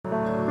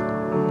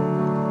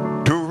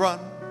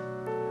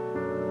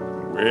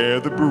where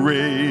the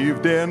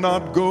brave dare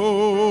not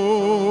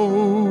go,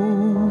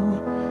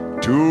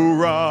 to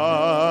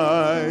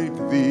right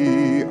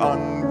the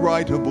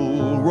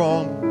unrightable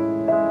wrong,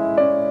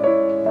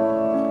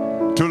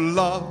 to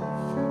love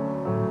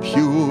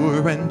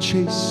pure and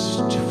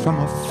chaste from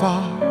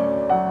afar,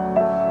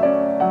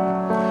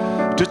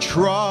 to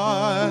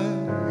try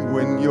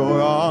when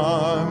your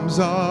arms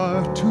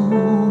are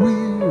too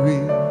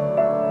weary,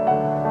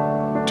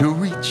 to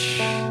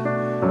reach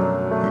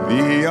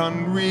the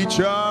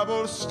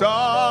unreachable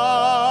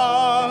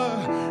star.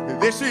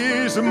 This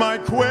is my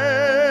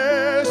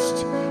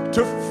quest,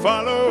 to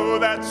follow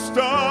that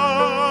star,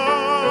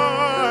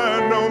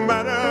 no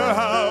matter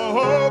how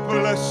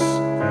hopeless,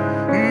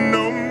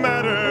 no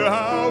matter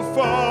how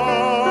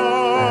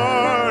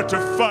far, to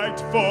fight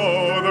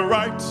for the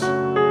right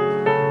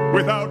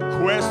without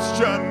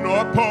question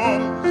or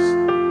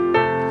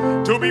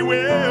pause, to be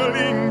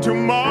willing to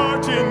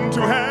march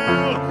into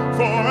hell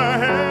for a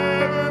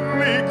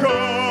heavenly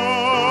cause.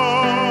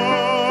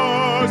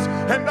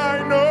 And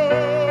I know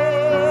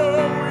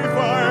if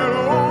I'll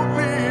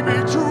only be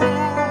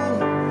true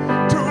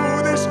to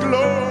this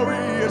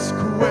glorious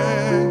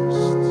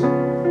quest,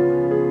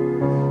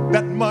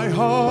 that my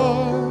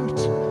heart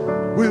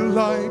will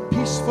lie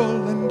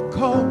peaceful and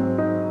calm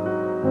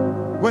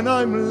when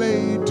I'm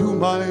laid to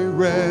my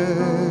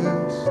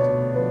rest,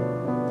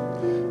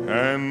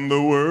 and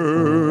the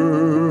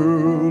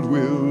world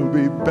will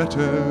be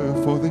better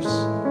for this,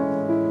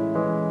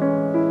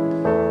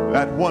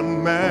 that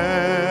one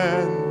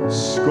man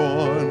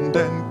scorned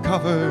and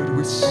covered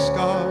with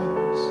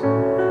scars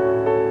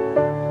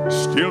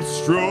still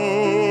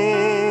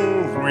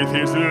strove with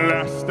his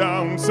last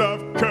ounce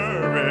of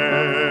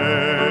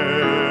courage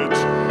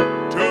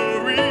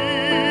to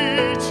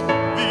reach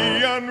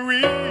the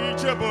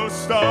unreachable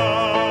stars.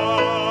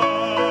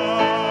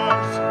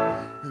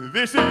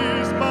 This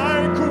is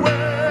my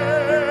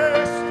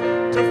quest,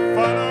 to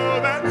follow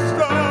that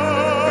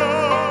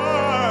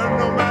star,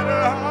 no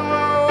matter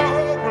how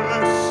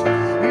hopeless,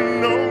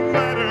 no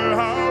matter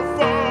how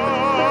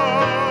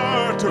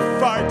far, to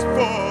fight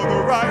for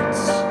the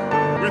rights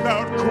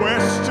without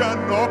question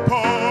or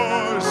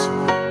pause,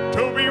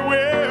 to be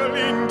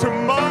willing to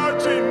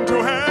march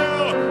into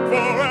hell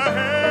for a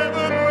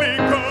heavenly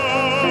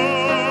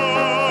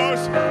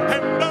cause.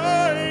 And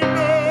I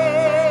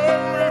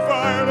know if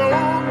I'll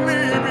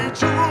only be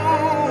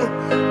true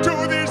to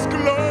this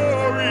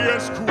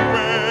glorious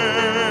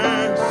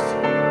quest,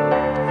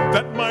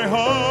 that my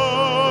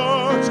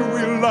heart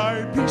will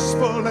lie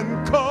peaceful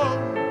and calm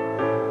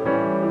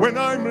when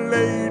I'm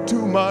laid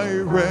to my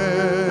rest,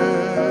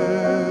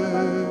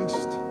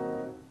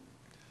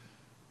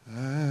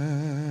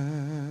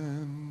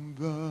 and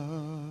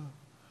the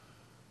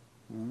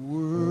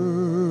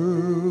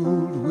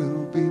world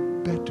will be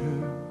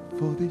better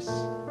for this,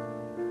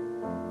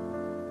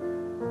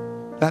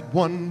 that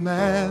one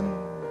man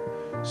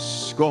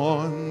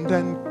scorned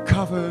and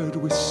covered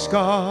with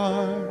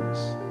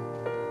scars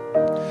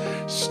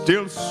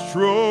still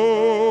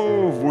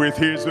strove with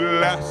his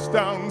last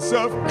ounce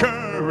of courage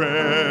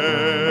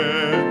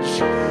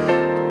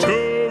to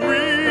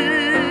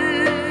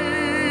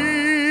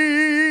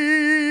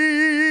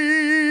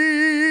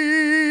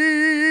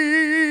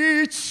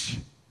reach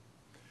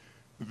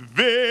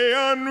the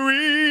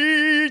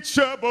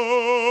unreachable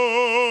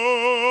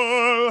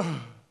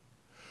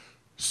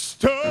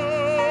star.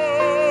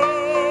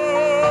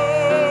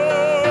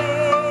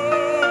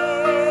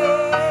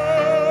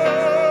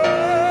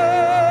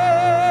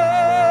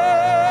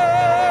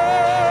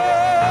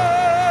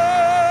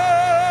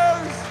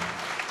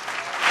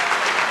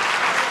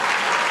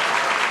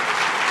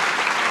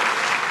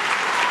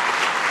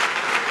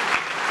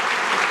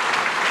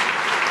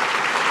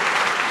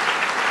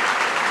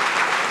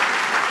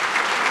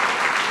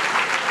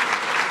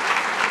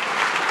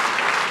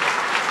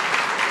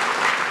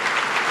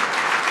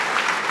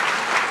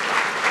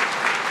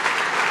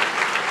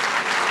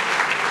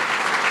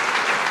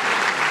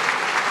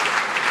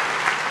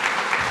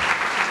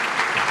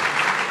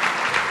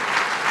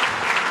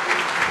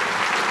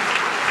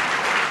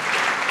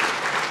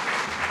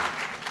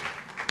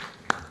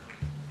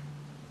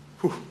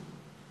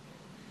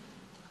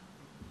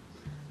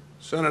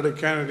 Senator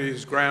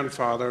Kennedy's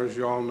grandfather, as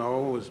you all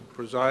know, was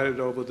presided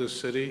over this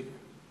city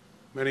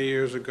many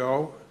years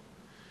ago,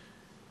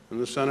 and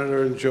the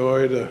senator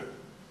enjoyed a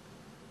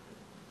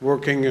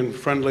working and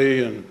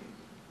friendly and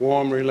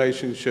warm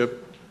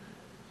relationship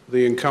with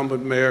the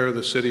incumbent mayor of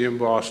the city of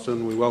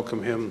Boston. We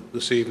welcome him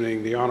this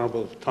evening, the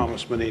Honorable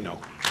Thomas Menino.